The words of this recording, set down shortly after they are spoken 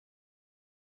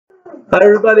Hi,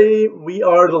 everybody. We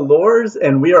are the Lores,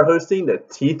 and we are hosting the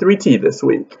T3T this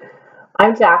week.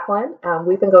 I'm Jacqueline.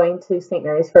 We've been going to St.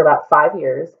 Mary's for about 5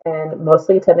 years and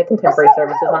mostly attend the contemporary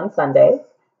services on Sunday.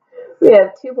 We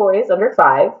have 2 boys under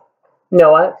 5,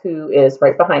 Noah, who is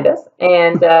right behind us,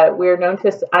 and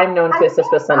I'm known to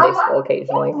assist with Sunday school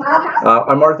occasionally.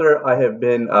 I'm Arthur. I have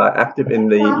been active in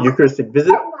the Eucharistic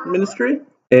Visit Ministry,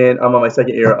 and I'm on my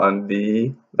second year on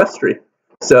the vestry.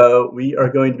 So we are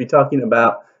going to be talking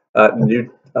about new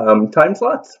time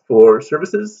slots for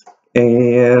services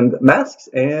and masks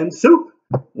and soup.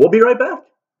 We'll be right back.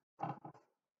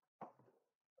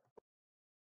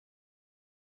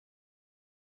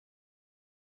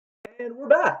 And we're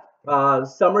back.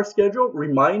 Summer schedule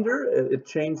reminder, it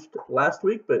changed last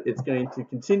week, but it's going to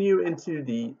continue into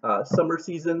the summer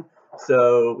season.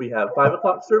 So we have 5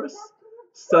 o'clock service,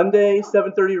 Sunday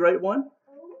 7:30 right one,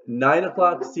 9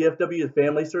 o'clock CFW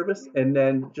family service, and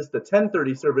then just the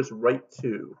 10:30 service right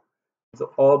 2.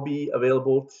 So all be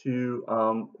available to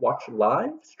watch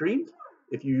live streamed.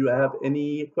 If you have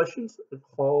any questions,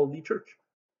 call the church.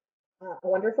 A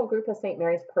wonderful group of St.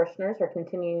 Mary's parishioners are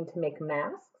continuing to make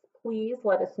masks. Please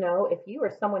let us know if you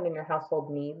or someone in your household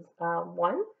needs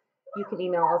one. You can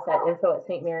email us at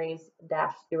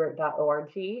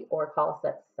info@stmarys-stuart.org or call us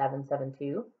at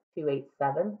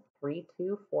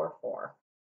 772-287-3244.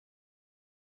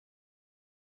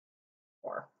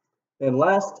 And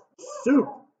last, soup.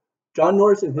 John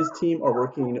Norris and his team are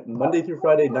working Monday through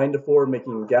Friday, 9 to 4,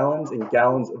 making gallons and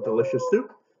gallons of delicious soup.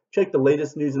 Check the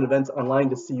latest news and events online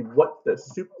to see what the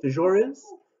soup du jour is.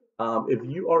 If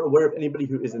you are aware of anybody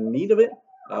who is in need of it,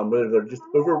 whether they're just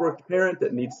overworked parent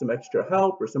that needs some extra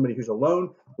help or somebody who's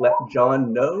alone, let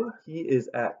John know. He is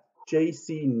at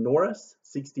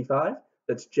jcnorris65.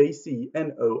 That's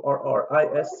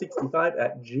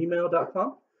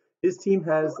jcnorris65@gmail.com. His team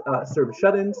has served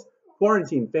shut-ins,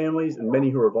 quarantined families, and many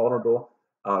who are vulnerable.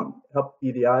 Help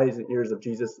be the eyes and ears of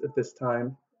Jesus at this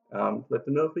time. Let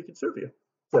them know if we can serve you.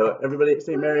 So everybody at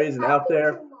St. Mary's and out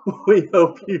there, we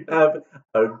hope you have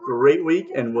a great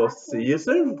week, and we'll see you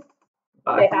soon.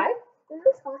 Bye. Say hi.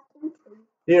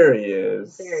 Here he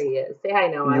is. There he is. Say hi,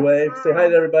 Noah. You wave. Say hi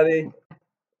to everybody.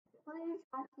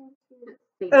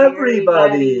 Say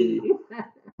Everybody.